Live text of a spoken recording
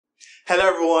Hello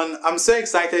everyone, I'm so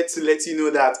excited to let you know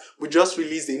that we just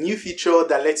released a new feature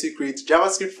that lets you create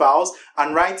JavaScript files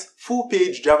and write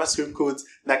full-page JavaScript code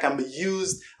that can be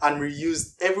used and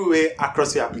reused everywhere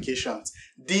across your applications.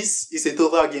 This is a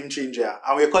total game changer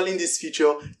and we're calling this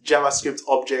feature JavaScript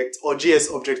Object or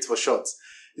JS Object for short.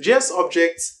 JS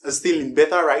Objects are still in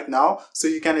beta right now, so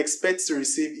you can expect to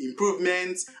receive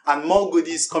improvements and more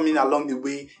goodies coming along the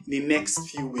way in the next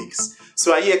few weeks.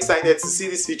 So are you excited to see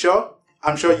this feature?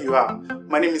 I'm sure you are.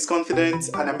 My name is Confident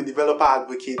and I'm a developer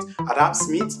advocate at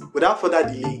AppSmith. Without further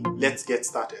delay, let's get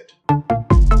started.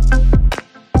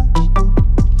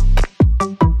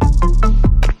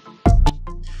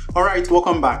 Alright,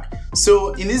 welcome back.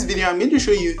 So in this video, I'm going to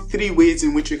show you 3 ways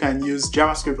in which you can use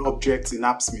JavaScript objects in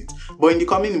AppSmith. But in the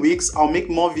coming weeks, I'll make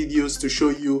more videos to show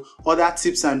you other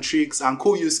tips and tricks and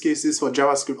cool use cases for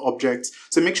JavaScript objects.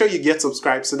 So make sure you get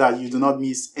subscribed so that you do not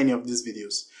miss any of these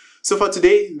videos. So for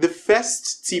today, the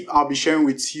first tip I'll be sharing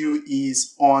with you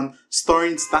is on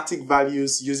storing static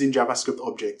values using JavaScript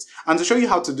objects. And to show you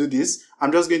how to do this,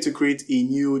 I'm just going to create a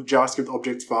new JavaScript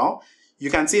object file.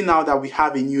 You can see now that we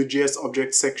have a new JS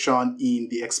object section in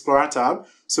the Explorer tab.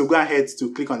 So go ahead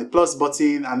to click on the plus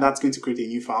button and that's going to create a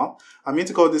new file. I'm going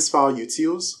to call this file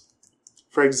utils,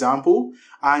 for example.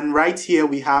 And right here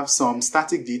we have some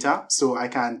static data. So I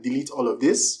can delete all of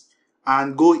this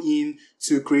and go in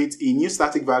to create a new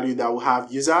static value that will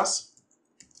have users.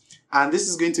 And this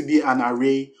is going to be an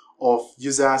array of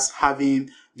users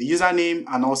having the username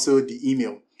and also the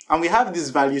email. And we have this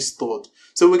value stored.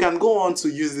 So we can go on to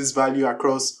use this value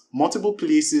across multiple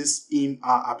places in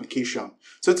our application.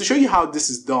 So to show you how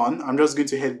this is done, I'm just going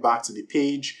to head back to the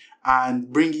page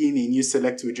and bring in a new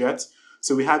select widget.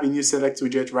 So we have a new select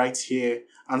widget right here.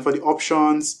 And for the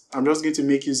options, I'm just going to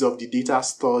make use of the data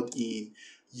stored in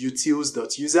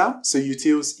utils.user. So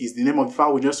utils is the name of the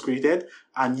file we just created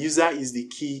and user is the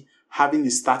key having the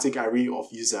static array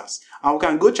of users. And we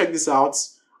can go check this out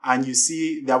and you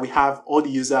see that we have all the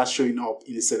users showing up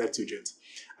in the select widget.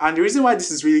 And the reason why this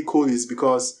is really cool is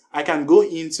because I can go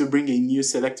in to bring a new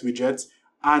select widget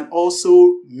and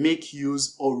also make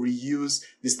use or reuse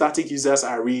the static users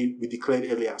array we declared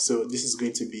earlier. So this is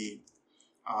going to be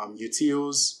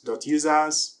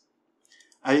utils.users.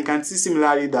 And you can see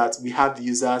similarly that we have the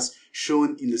users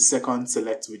shown in the second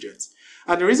select widget.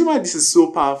 And the reason why this is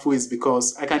so powerful is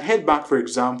because I can head back, for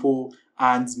example,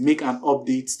 and make an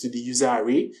update to the user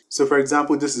array. So for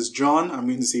example, this is John. I'm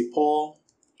going to say Paul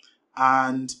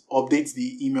and update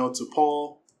the email to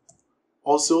Paul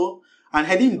also. And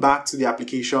heading back to the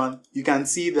application, you can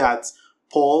see that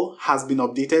Paul has been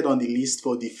updated on the list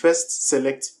for the first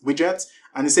select widget.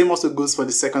 And the same also goes for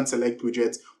the second select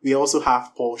widget. We also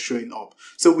have Paul showing up.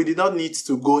 So we did not need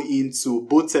to go into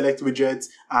both select widgets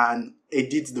and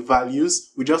edit the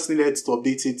values. We just needed to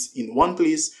update it in one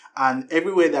place and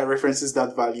everywhere that references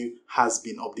that value has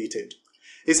been updated.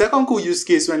 A second cool use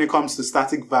case when it comes to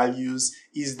static values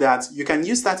is that you can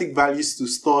use static values to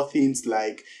store things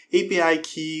like API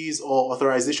keys or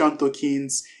authorization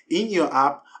tokens in your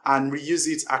app and reuse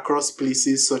it across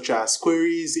places such as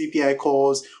queries, API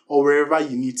calls, or wherever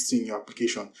you need to in your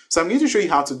application. So I'm going to show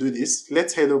you how to do this.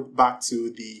 Let's head back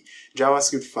to the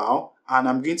JavaScript file and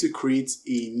I'm going to create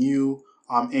a new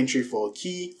entry for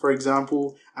key, for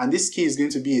example, and this key is going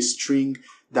to be a string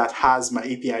that has my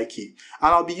API key.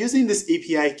 And I'll be using this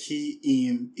API key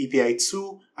in API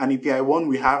 2 and API 1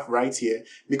 we have right here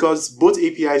because both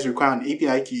APIs require an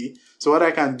API key. So what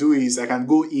I can do is I can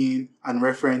go in and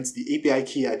reference the API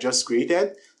key I just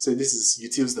created. So this is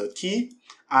utils.key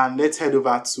and let's head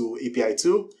over to API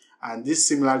 2 and this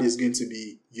similarly is going to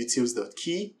be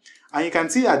utils.key. And you can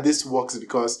see that this works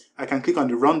because I can click on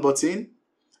the run button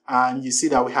and you see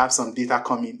that we have some data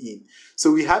coming in.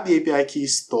 So we have the API key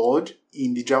stored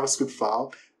in the JavaScript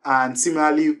file and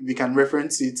similarly we can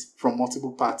reference it from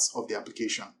multiple parts of the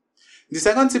application. The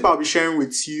second tip I'll be sharing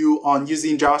with you on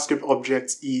using JavaScript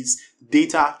objects is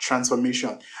data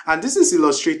transformation. And this is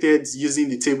illustrated using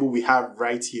the table we have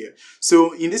right here.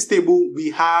 So in this table,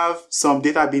 we have some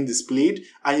data being displayed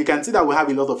and you can see that we have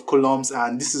a lot of columns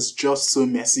and this is just so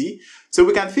messy. So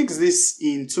we can fix this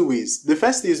in 2 ways. The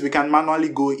first is we can manually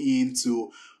go in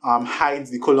to hide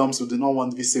the columns we do not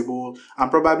want visible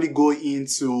and probably go in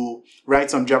to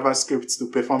write some JavaScript to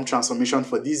perform transformation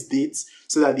for these dates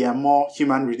so that they are more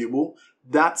human readable.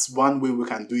 That's one way we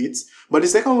can do it. But the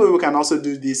second way we can also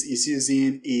do this is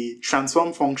using a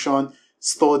transform function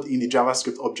stored in the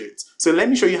JavaScript object. So let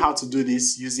me show you how to do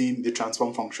this using the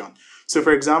transform function. So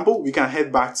for example, we can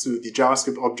head back to the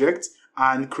JavaScript object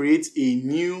and create a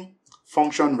new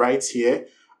function right here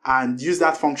and use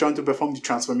that function to perform the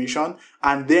transformation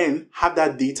and then have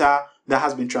that data that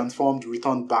has been transformed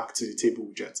returned back to the table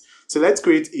widget. So let's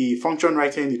create a function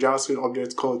right here in the JavaScript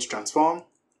object called transform.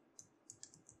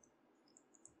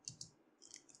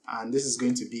 And this is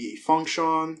going to be a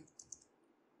function.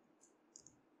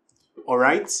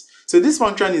 Alright, so this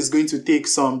function is going to take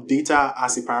some data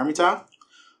as a parameter,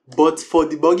 but for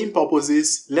debugging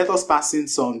purposes, let us pass in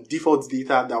some default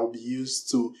data that will be used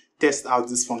to test out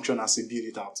this function as we build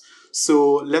it out.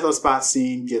 So let us pass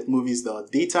in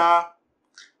getMovies.data,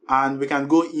 and we can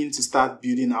go in to start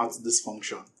building out this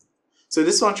function. So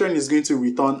this function is going to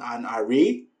return an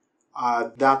array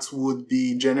that would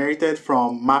be generated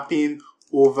from mapping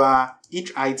over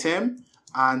each item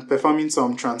and performing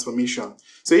some transformation.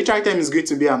 So each item is going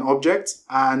to be an object,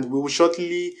 and we will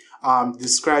shortly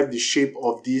describe the shape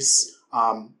of this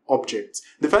object.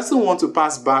 The first thing we want to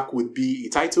pass back would be a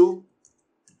title.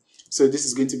 So this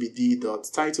is going to be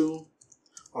d.title.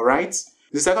 Alright.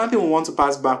 The second thing we want to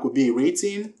pass back would be a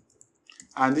rating,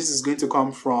 and this is going to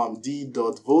come from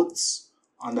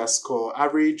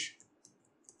d.votes_average.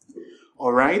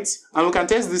 Alright, and we can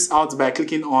test this out by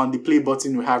clicking on the play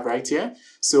button we have right here.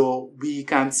 So we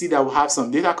can see that we have some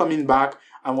data coming back,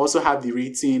 and we also have the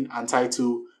rating and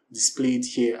title displayed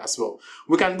here as well.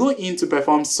 We can go in to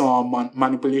perform some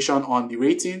manipulation on the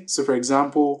rating. So for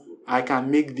example, I can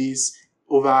make this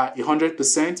over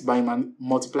 100% by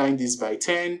multiplying this by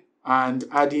 10 and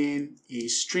adding a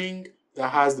string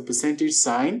that has the percentage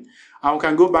sign. And we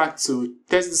can go back to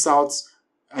test this out,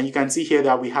 and you can see here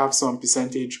that we have some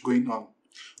percentage going on.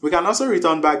 We can also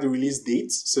return back the release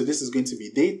date. So this is going to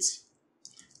be date,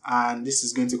 and this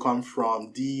is going to come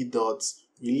from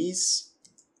d.release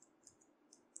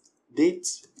date.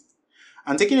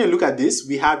 And taking a look at this,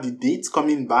 we have the date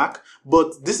coming back,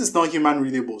 but this is not human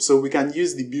readable. So we can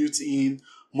use the built-in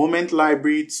moment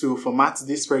library to format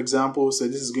this, for example. So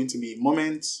this is going to be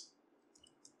moment,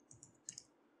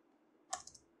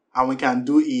 and we can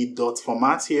do a dot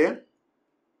format here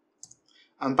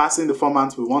and pass in the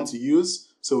format we want to use.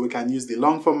 So we can use the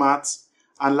long format.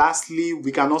 And lastly,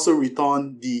 we can also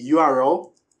return the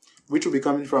URL, which will be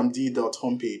coming from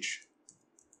d.homepage.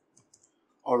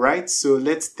 Alright, so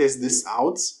let's test this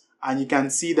out. And you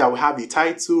can see that we have a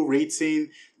title,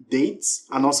 rating, date,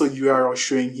 and also URL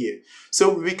showing here.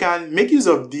 So we can make use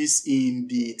of this in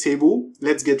the table.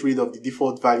 Let's get rid of the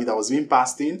default value that was being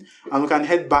passed in. And we can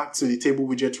head back to the table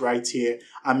widget right here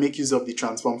and make use of the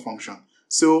transform function.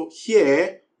 So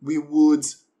here we would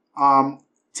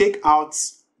take out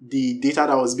the data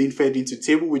that was being fed into the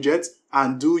table widget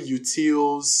and do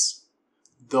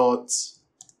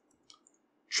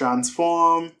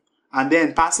utils.transform, and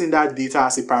then passing that data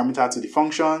as a parameter to the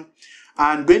function.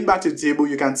 And going back to the table,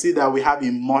 you can see that we have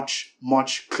a much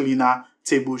cleaner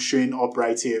table showing up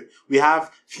right here. We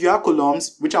have fewer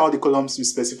columns, which are all the columns we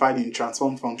specified in the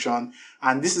transform function.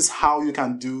 And this is how you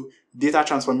can do data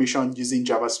transformation using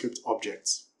JavaScript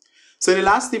objects. So the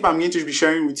last tip I'm going to be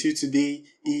sharing with you today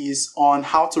is on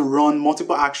how to run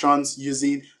multiple actions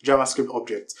using JavaScript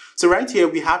objects. So right here,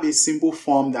 we have a simple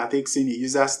form that takes in a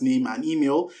user's name and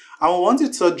email. And we want to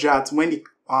touch that when the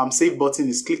save button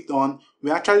is clicked on,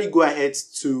 we actually go ahead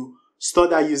to store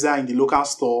that user in the local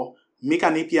store, make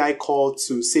an API call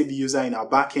to save the user in our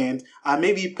backend, and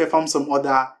maybe perform some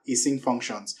other async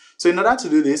functions. So in order to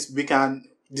do this, we can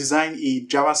design a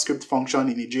JavaScript function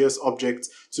in a JS object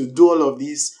to do all of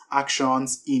these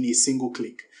actions in a single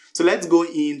click. So let's go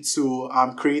in to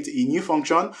create a new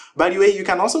function. By the way, you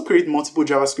can also create multiple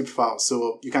JavaScript files.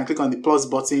 So you can click on the plus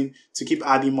button to keep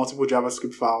adding multiple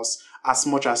JavaScript files as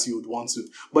much as you would want to.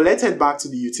 But let's head back to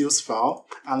the utils file.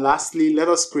 And lastly, let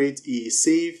us create a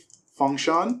save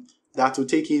function that will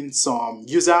take in some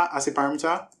user as a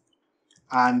parameter.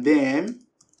 And then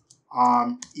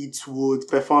it would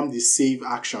perform the save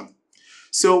action.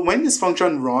 So when this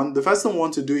function runs, the first thing we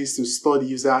want to do is to store the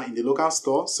user in the local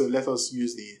store. So let us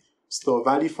use the store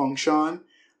value function,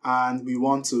 and we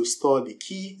want to store the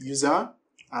key user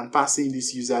and pass in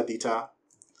this user data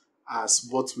as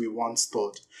what we want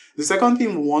stored. The second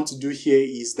thing we want to do here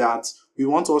is that we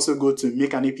want to also go to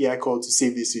make an API call to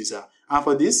save this user. And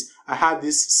for this, I have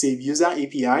this save user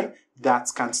API that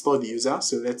can store the user.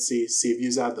 So let's say save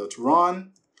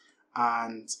user.run.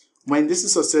 And when this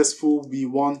is successful, we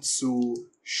want to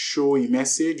show a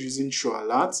message using show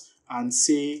alert and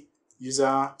say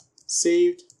user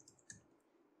saved.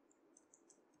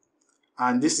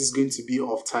 And this is going to be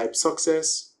of type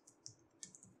success.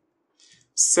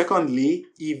 Secondly,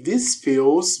 if this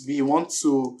fails, we want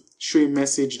to show a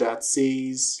message that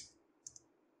says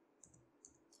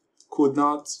could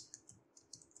not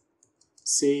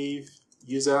save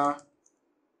user.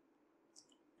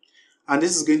 And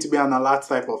this is going to be an alert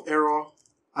type of error.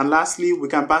 And lastly, we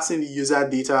can pass in the user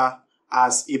data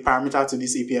as a parameter to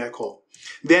this API call.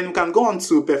 Then we can go on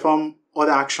to perform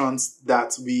other actions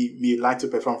that we may like to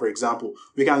perform. For example,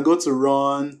 we can go to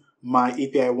run my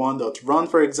API1.run,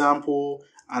 for example,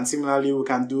 and similarly we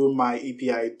can do my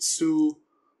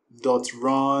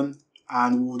API2.run,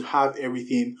 and we would have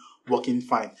everything working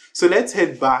fine. So let's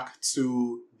head back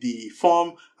to the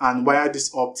form and wire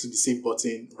this up to the save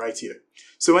button right here.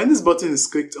 So when this button is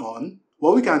clicked on,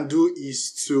 what we can do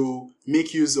is to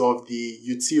make use of the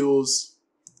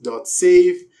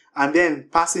utils.save and then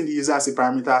passing the user as a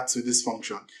parameter to this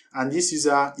function. And this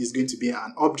user is going to be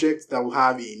an object that will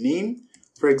have a name,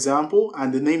 for example,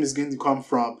 and the name is going to come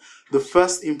from the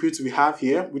first input we have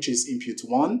here, which is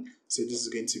input1. So this is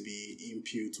going to be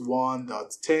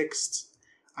input1.text.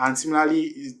 And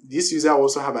similarly, this user will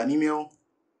also have an email.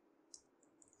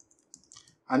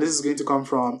 And this is going to come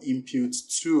from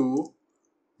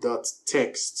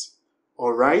input2.text.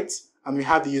 All right. And we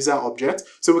have the user object.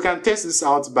 So we can test this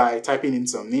out by typing in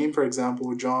some name, for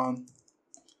example, John,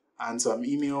 and some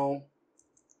email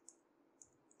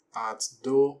at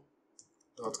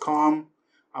do.com.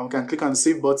 And we can click on the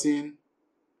save button.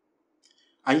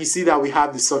 And you see that we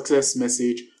have the success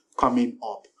message coming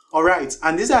up. Alright,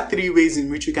 and these are 3 ways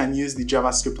in which you can use the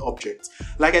JavaScript object.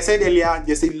 Like I said earlier,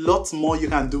 there's a lot more you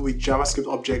can do with JavaScript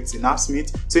objects in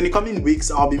AppSmith. So in the coming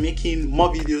weeks, I'll be making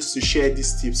more videos to share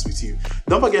these tips with you.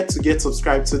 Don't forget to get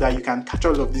subscribed so that you can catch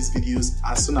all of these videos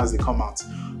as soon as they come out.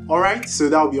 Alright, so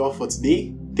that will be all for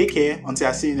today. Take care until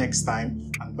I see you next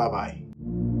time, and bye bye.